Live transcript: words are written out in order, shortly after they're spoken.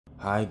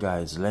Hi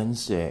guys,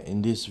 Lens here.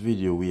 In this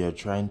video we are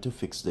trying to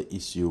fix the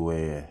issue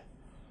where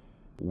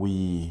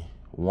we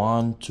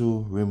want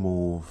to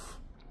remove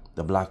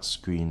the black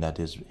screen that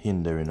is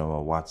hindering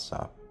our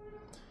WhatsApp.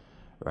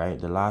 Right,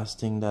 the last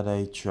thing that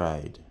I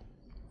tried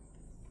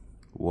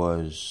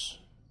was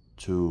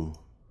to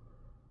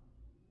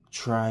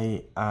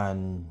try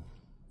and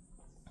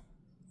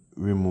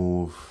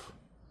remove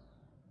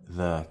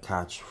the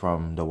cache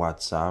from the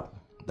WhatsApp.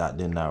 That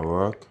did not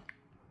work.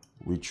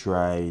 We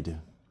tried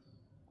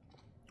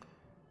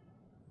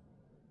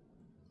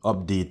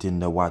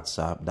updating the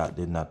WhatsApp. That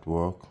did not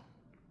work.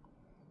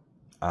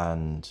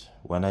 And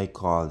when I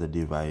call the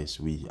device,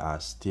 we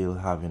are still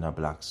having a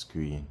black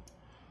screen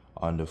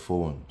on the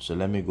phone. So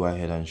let me go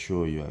ahead and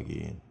show you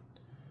again.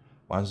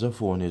 Once the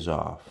phone is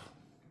off,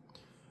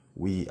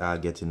 we are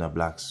getting a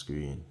black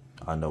screen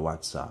on the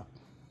WhatsApp.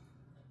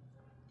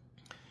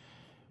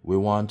 We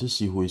want to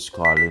see who is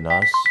calling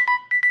us.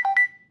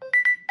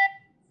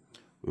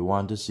 We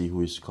want to see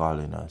who is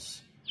calling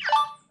us.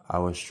 I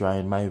was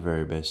trying my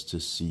very best to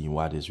see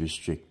what is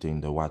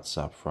restricting the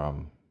WhatsApp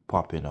from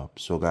popping up.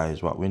 So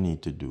guys, what we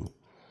need to do,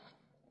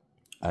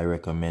 I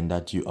recommend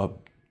that you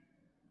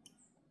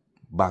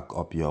back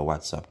up your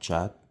WhatsApp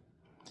chat,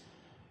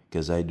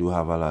 because I do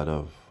have a lot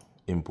of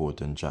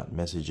important chat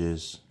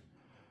messages.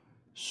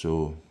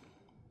 So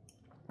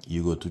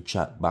you go to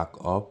chat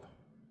backup,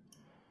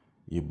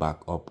 you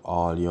back up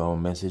all your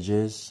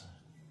messages,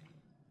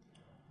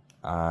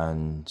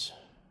 and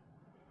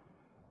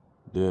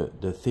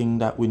the thing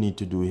that we need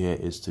to do here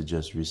is to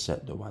just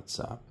reset the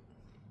WhatsApp.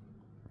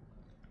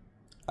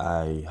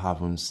 I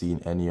haven't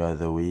seen any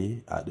other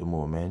way at the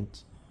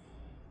moment,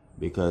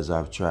 because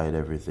I've tried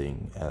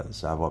everything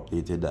else. I've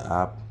updated the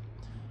app,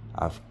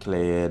 I've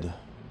cleared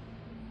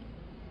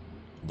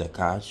the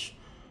cache,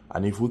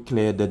 and if we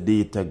clear the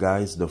data,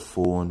 guys, the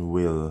phone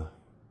we will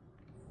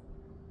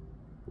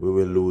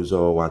lose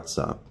our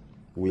WhatsApp.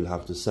 We'll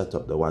have to set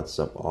up the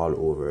WhatsApp all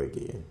over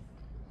again.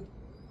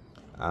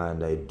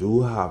 And I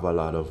do have a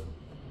lot of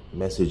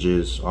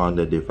messages on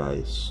the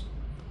device.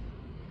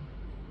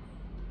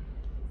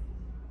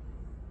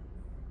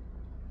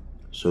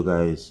 So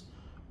guys,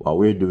 what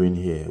we're doing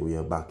here, we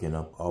are backing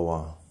up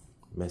our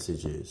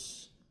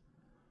messages.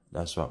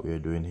 That's what we're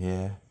doing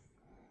here.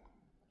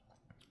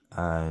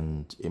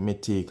 And it may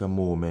take a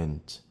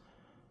moment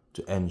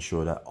to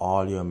ensure that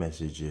all your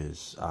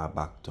messages are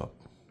backed up.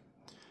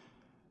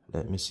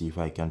 Let me see if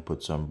I can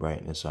put some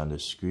brightness on the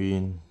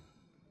screen.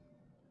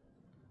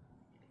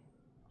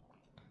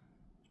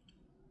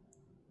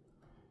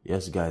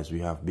 Yes guys,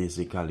 we have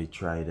basically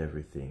tried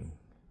everything.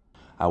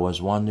 I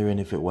was wondering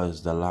if it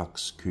was the lock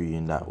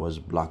screen that was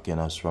blocking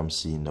us from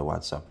seeing the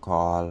WhatsApp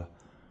call.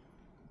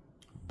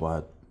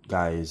 But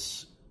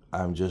guys,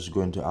 I'm just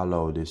going to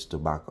allow this to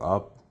back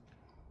up,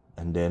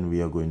 and then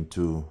we are going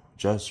to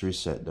just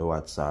reset the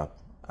WhatsApp,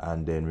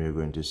 and then we're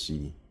going to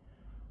see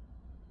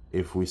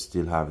if we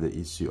still have the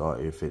issue or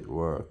if it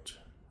worked.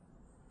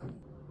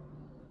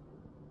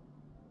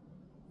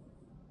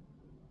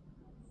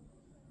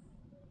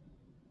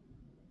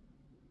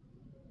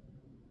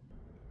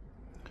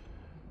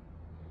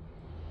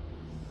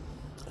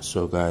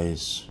 So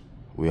guys,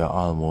 we are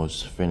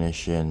almost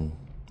finishing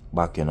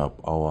backing up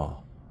our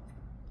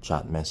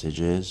chat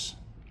messages,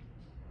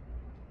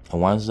 and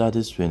once that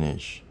is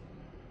finished,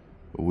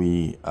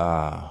 we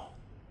are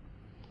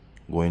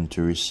going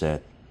to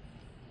reset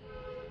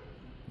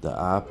the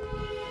app.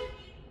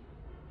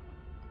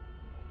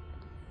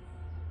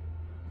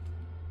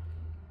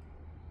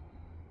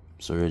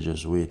 So we're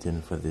just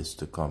waiting for this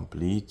to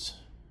complete,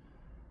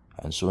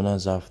 and soon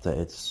as after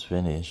it's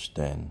finished,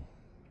 then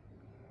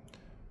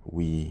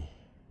we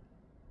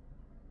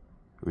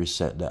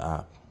reset the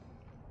app.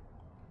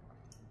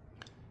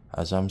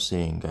 As I'm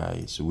saying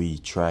guys, we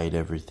tried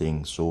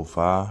everything so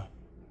far,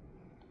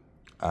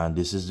 and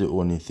this is the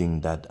only thing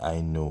that I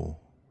know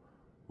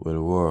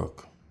will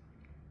work.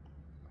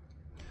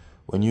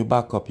 When you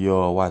back up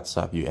your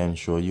WhatsApp, you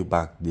ensure you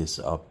back this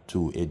up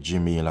to a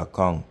Gmail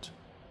account.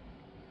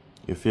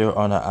 If you're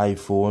on an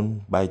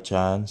iPhone by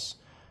chance,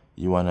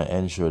 you want to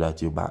ensure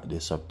that you back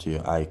this up to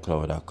your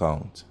iCloud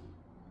account.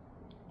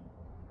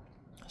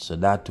 So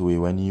that way,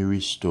 when you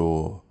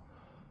restore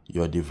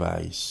your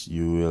device,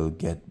 you will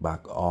get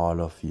back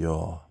all of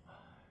your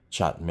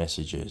chat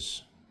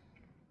messages.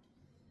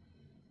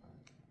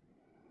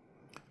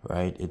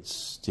 Right,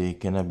 it's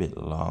taken a bit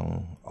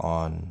long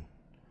on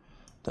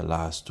the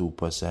last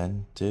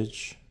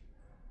 2%.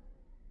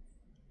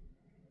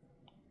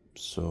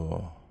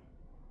 So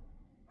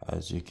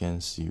as you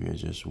can see, we're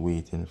just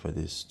waiting for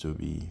this to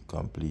be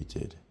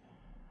completed.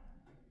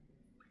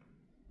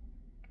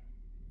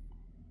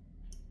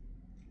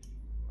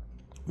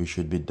 We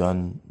should be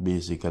done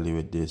basically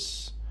with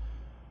this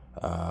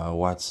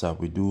WhatsApp.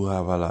 We do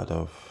have a lot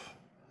of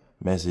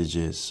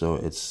messages, so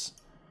it's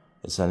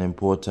an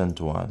important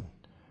one,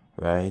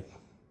 right?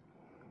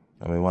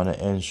 And we want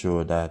to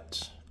ensure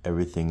that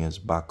everything is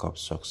backed up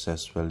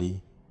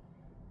successfully.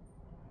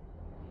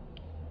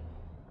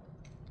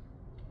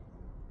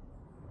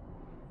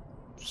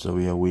 So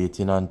we are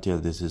waiting until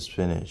this is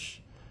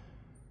finished.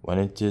 When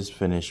it is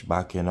finished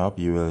backing up,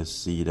 you will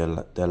see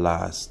the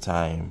last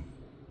time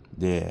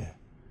there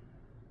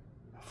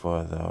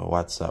for the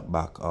WhatsApp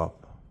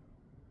backup.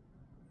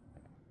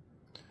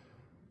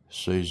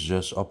 So it's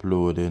just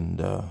uploading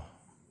the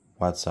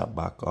WhatsApp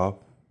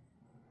backup,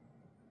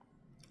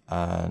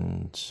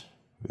 and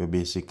we're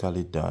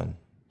basically done.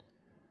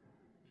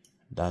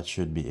 That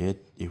should be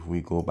it. If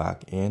we go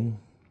back in,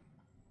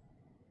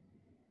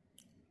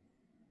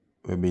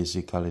 we're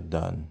basically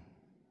done.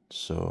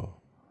 So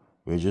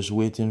we're just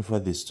waiting for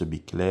this to be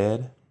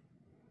cleared,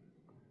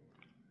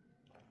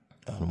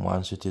 and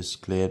once it is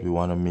cleared, we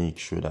want to make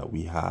sure that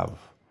we have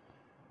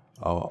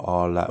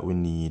all that we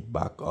need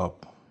back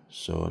up.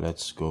 So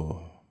let's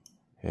go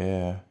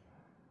here,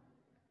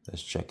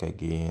 let's check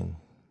again,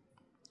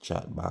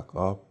 chat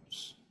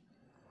backups.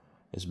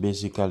 It's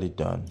basically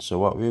done. So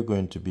what we're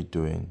going to be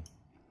doing,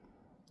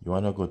 you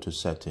want to go to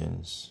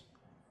settings,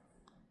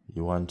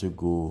 you want to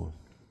go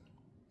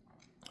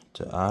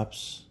to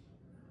apps,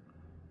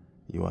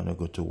 you want to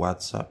go to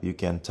WhatsApp. You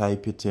can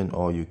type it in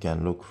or you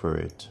can look for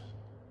it.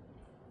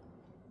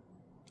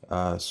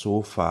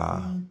 So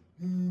far,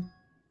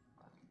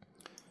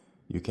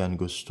 you can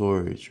go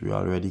storage. We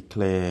already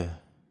clear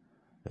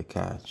the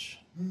cache.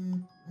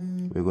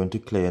 We're going to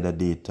clear the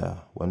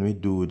data. When we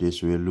do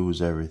this, we'll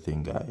lose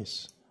everything,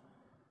 guys.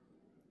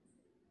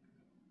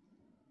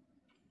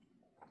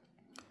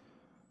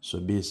 So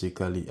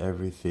basically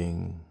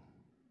everything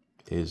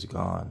is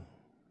gone.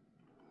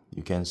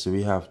 You can see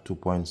we have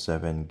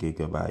 2.7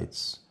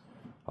 gigabytes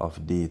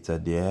of data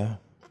there,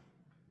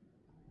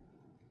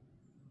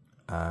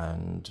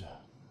 and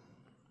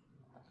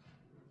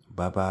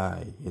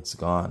bye-bye, it's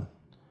gone.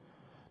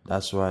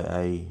 That's why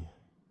I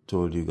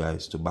told you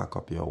guys to back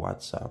up your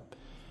WhatsApp.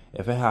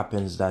 If it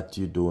happens that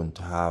you don't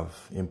have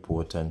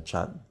important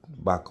chat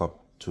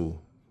backup to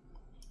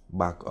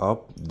back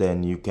up,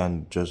 then you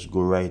can just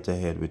go right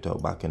ahead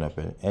without backing up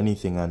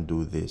anything and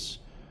do this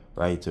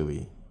right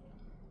away.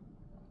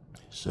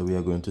 So we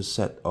are going to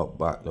set up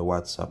back the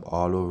WhatsApp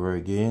all over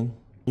again.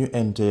 You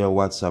enter your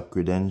WhatsApp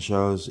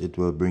credentials, it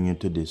will bring you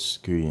to this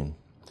screen,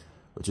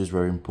 which is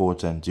very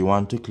important. You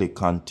want to click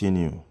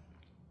continue,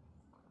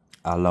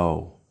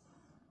 allow.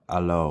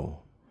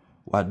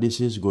 What this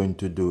is going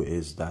to do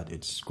is that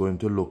it's going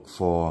to look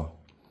for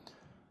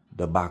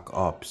the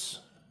backups,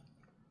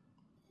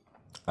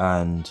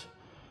 and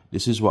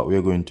this is what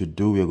we're going to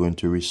do. We're going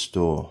to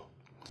restore.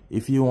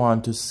 If you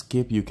want to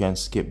skip, you can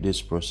skip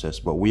this process,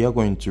 but we are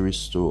going to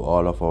restore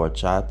all of our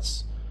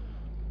chats,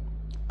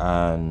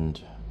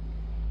 and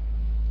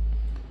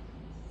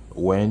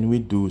when we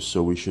do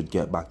so, we should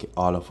get back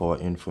all of our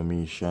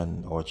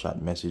information, our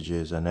chat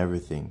messages and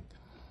everything.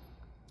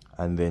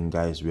 And then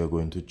guys, we are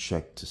going to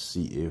check to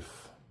see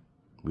if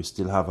we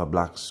still have a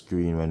black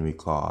screen when we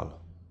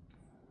call.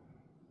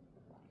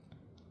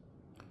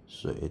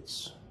 So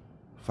it's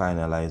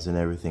finalizing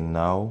everything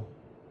now.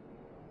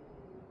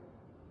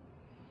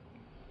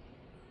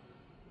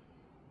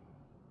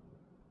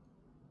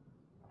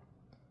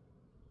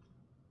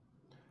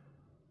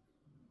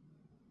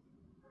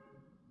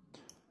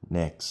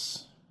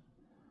 Next,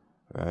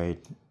 right?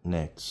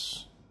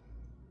 Next.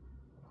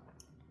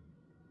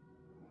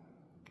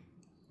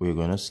 We're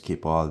gonna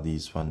skip all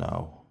these for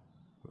now,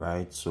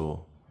 right?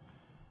 So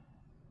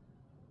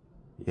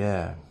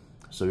yeah,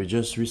 so we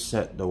just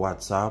reset the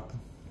WhatsApp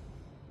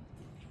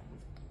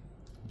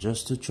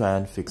just to try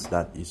and fix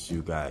that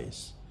issue,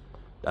 guys.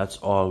 That's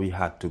all we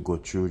had to go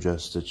through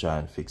just to try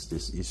and fix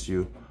this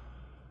issue.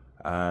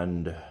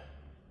 And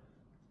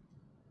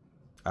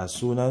as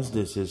soon as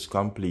this is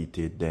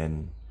completed,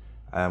 then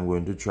I am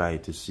going to try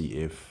to see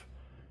if,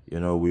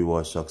 we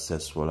were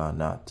successful or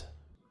not.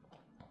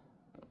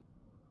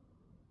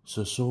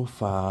 So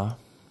far,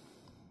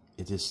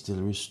 it is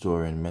still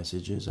restoring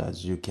messages,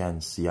 as you can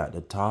see at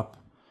the top.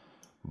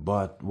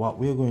 But what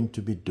we're going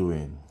to be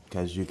doing,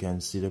 because you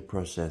can see the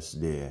process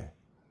there,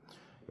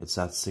 it's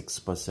at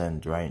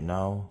 6% right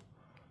now.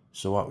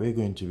 So what we're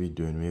going to be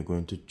doing, we're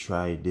going to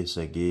try this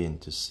again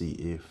to see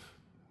if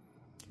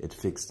it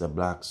fixed the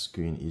black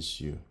screen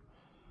issue.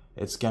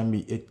 It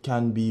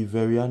can be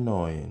very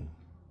annoying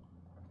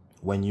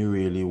when you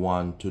really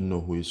want to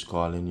know who is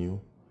calling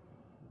you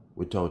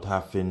without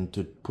having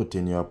to put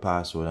in your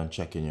password and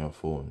check in your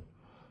phone.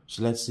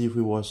 So let's see if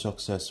we were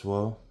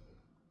successful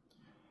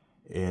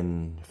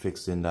in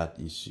fixing that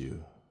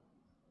issue.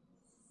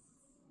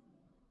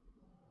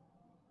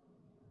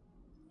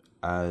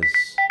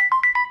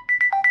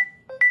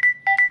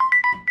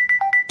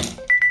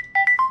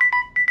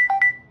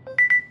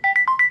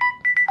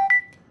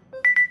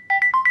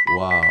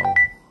 Wow.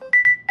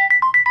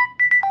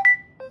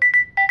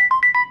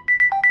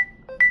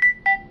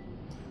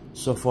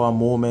 So for a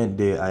moment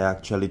there, I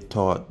actually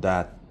thought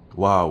that,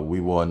 wow,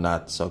 we were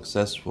not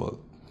successful.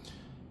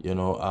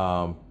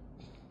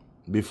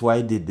 Before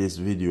I did this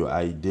video,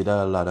 I did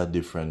a lot of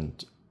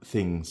different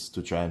things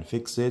to try and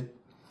fix it.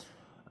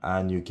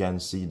 And you can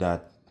see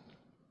that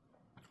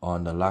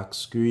on the lock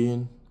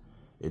screen,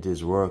 it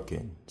is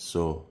working.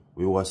 So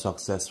we were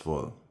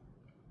successful.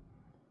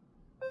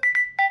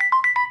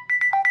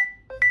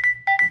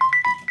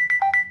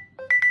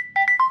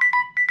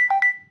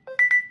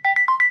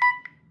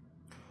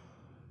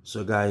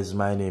 So guys,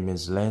 my name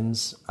is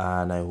Lens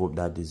and I hope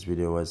that this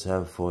video was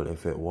helpful.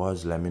 If it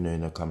was, let me know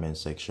in the comment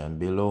section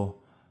below.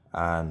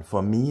 And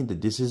for me,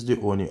 this is the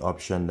only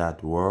option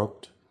that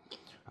worked.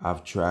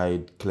 I've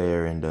tried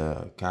clearing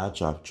the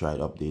cache, I've tried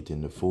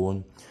updating the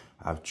phone,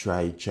 I've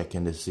tried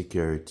checking the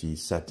security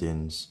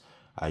settings,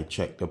 I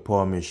checked the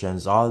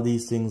permissions, all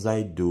these things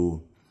I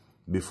do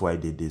before I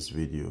did this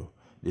video.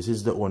 This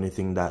is the only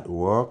thing that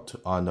worked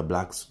on the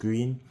black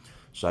screen.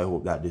 So I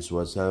hope that this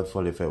was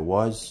helpful. If it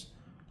was,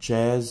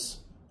 cheers.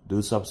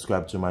 Do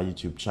subscribe to my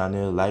YouTube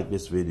channel, like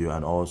this video,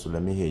 and also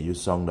let me hear you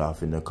sound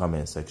off in the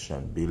comment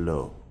section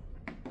below.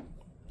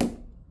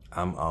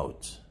 I'm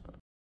out.